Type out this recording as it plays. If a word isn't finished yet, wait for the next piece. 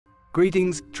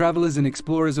Greetings, travelers and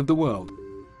explorers of the world.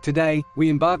 Today, we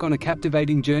embark on a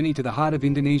captivating journey to the heart of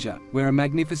Indonesia, where a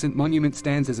magnificent monument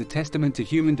stands as a testament to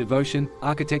human devotion,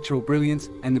 architectural brilliance,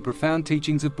 and the profound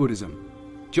teachings of Buddhism.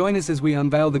 Join us as we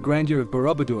unveil the grandeur of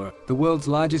Borobudur, the world's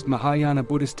largest Mahayana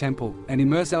Buddhist temple, and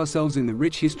immerse ourselves in the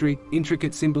rich history,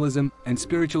 intricate symbolism, and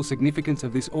spiritual significance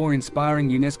of this awe-inspiring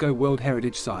UNESCO World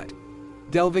Heritage Site.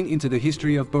 Delving into the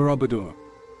history of Borobudur.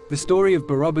 The story of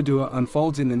Borobudur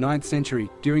unfolds in the 9th century,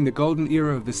 during the golden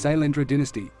era of the Sailendra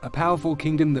dynasty, a powerful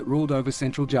kingdom that ruled over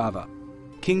central Java.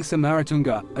 King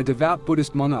Samaratungga, a devout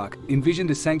Buddhist monarch, envisioned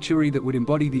a sanctuary that would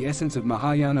embody the essence of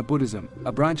Mahayana Buddhism,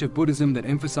 a branch of Buddhism that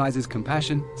emphasizes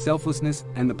compassion, selflessness,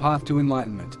 and the path to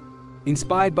enlightenment.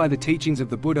 Inspired by the teachings of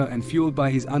the Buddha and fueled by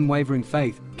his unwavering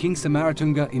faith, King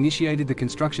Samaratungga initiated the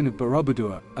construction of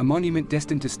Borobudur, a monument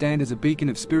destined to stand as a beacon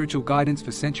of spiritual guidance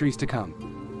for centuries to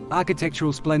come.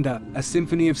 Architectural splendor, a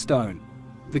symphony of stone.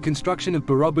 The construction of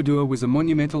Borobudur was a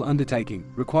monumental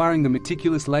undertaking, requiring the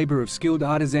meticulous labor of skilled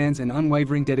artisans and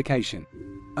unwavering dedication.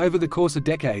 Over the course of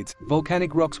decades,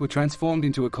 volcanic rocks were transformed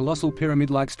into a colossal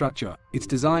pyramid-like structure, its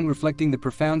design reflecting the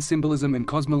profound symbolism and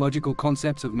cosmological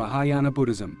concepts of Mahayana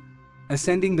Buddhism.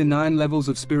 Ascending the 9 levels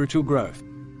of spiritual growth.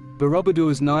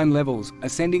 Borobudur's 9 levels,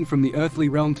 ascending from the earthly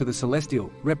realm to the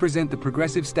celestial, represent the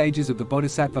progressive stages of the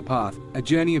Bodhisattva path, a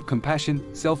journey of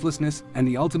compassion, selflessness, and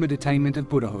the ultimate attainment of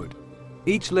Buddhahood.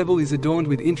 Each level is adorned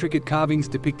with intricate carvings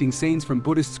depicting scenes from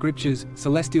Buddhist scriptures,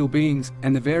 celestial beings,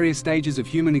 and the various stages of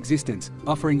human existence,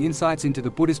 offering insights into the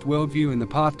Buddhist worldview and the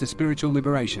path to spiritual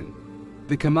liberation.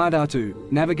 The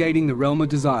Kamadhatu, navigating the realm of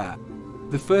desire.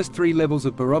 The first 3 levels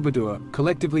of Borobudur,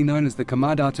 collectively known as the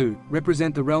Kamadhatu,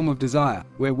 represent the realm of desire,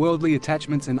 where worldly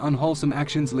attachments and unwholesome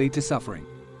actions lead to suffering.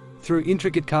 Through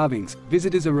intricate carvings,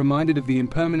 visitors are reminded of the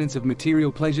impermanence of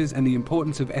material pleasures and the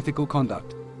importance of ethical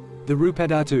conduct. The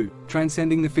Rupadhatu,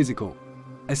 transcending the physical.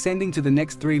 Ascending to the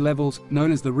next 3 levels,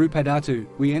 known as the Rupadhatu,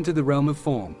 we enter the realm of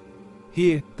form.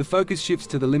 Here, the focus shifts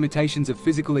to the limitations of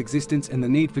physical existence and the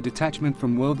need for detachment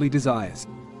from worldly desires.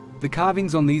 The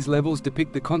carvings on these levels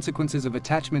depict the consequences of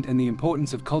attachment and the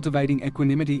importance of cultivating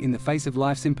equanimity in the face of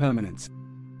life's impermanence.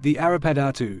 The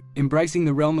Arapadhatu, embracing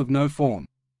the realm of no form.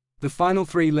 The final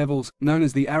 3 levels, known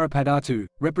as the Arapadhatu,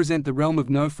 represent the realm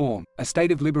of no form, a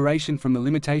state of liberation from the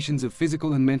limitations of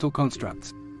physical and mental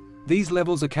constructs. These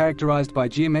levels are characterized by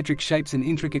geometric shapes and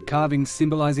intricate carvings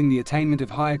symbolizing the attainment of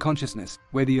higher consciousness,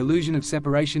 where the illusion of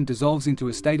separation dissolves into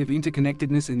a state of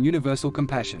interconnectedness and universal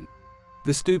compassion.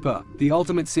 The stupa, the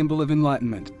ultimate symbol of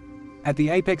enlightenment. At the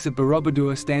apex of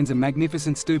Borobudur stands a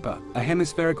magnificent stupa, a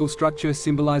hemispherical structure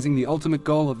symbolizing the ultimate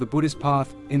goal of the Buddhist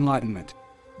path, enlightenment.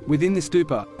 Within the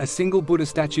stupa, a single Buddha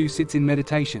statue sits in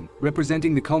meditation,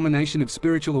 representing the culmination of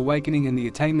spiritual awakening and the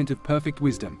attainment of perfect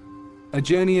wisdom. A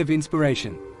journey of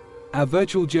inspiration. Our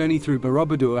virtual journey through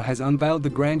Borobudur has unveiled the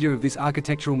grandeur of this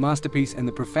architectural masterpiece and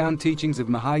the profound teachings of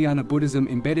Mahayana Buddhism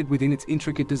embedded within its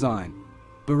intricate design.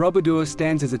 Borobudur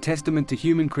stands as a testament to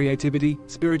human creativity,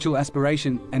 spiritual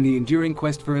aspiration, and the enduring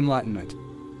quest for enlightenment.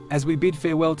 As we bid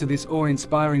farewell to this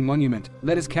awe-inspiring monument,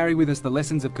 let us carry with us the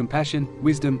lessons of compassion,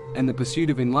 wisdom, and the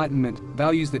pursuit of enlightenment,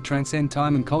 values that transcend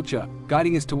time and culture,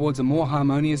 guiding us towards a more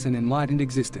harmonious and enlightened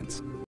existence.